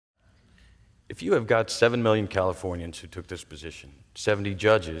If you have got 7 million Californians who took this position, 70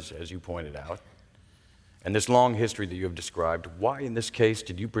 judges, as you pointed out, and this long history that you have described, why in this case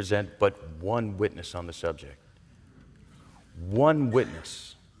did you present but one witness on the subject? One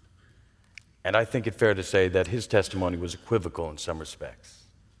witness. And I think it fair to say that his testimony was equivocal in some respects.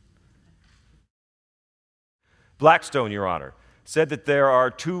 Blackstone, Your Honor, said that there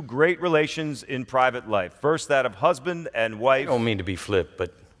are two great relations in private life. First, that of husband and wife. I don't mean to be flip,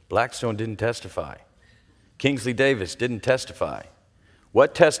 but Blackstone didn't testify. Kingsley Davis didn't testify.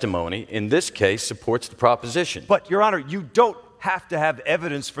 What testimony in this case supports the proposition? But, Your Honor, you don't have to have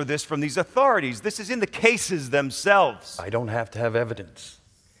evidence for this from these authorities. This is in the cases themselves. I don't have to have evidence.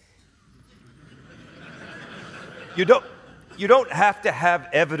 You don't have to have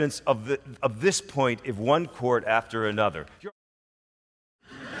evidence of this point if one court after another.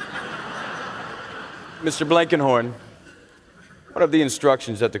 Mr. Blankenhorn, one of the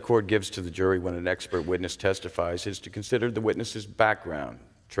instructions that the court gives to the jury when an expert witness testifies is to consider the witness's background,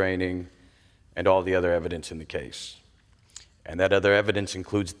 training, and all the other evidence in the case. And that other evidence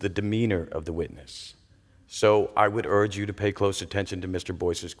includes the demeanor of the witness. So I would urge you to pay close attention to Mr.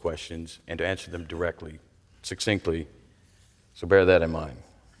 Boies' questions and to answer them directly, succinctly. So bear that in mind.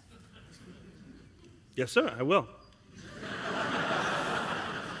 Yes, sir, I will.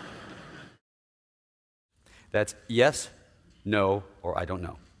 That's yes, no, or I don't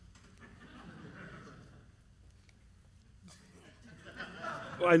know.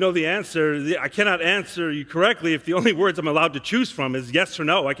 Well, I know the answer. I cannot answer you correctly if the only words I'm allowed to choose from is yes or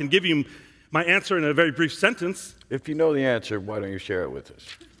no. I can give you my answer in a very brief sentence. If you know the answer, why don't you share it with us?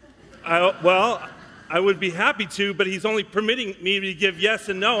 Well, I would be happy to, but he's only permitting me to give yes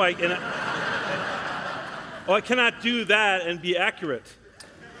and no. I cannot do that and be accurate.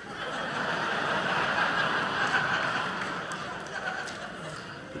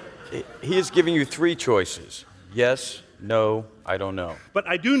 He is giving you three choices. Yes, no, I don't know. But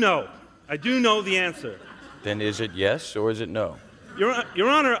I do know. I do know the answer. Then is it yes or is it no? Your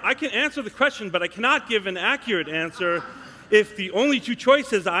Honor, I can answer the question, but I cannot give an accurate answer if the only two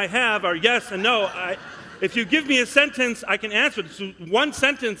choices I have are yes and no. If you give me a sentence, I can answer it. So one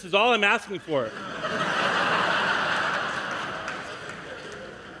sentence is all I'm asking for.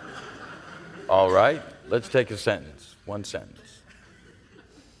 All right, let's take a sentence. One sentence.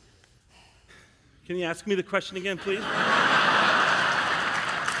 Can you ask me the question again, please?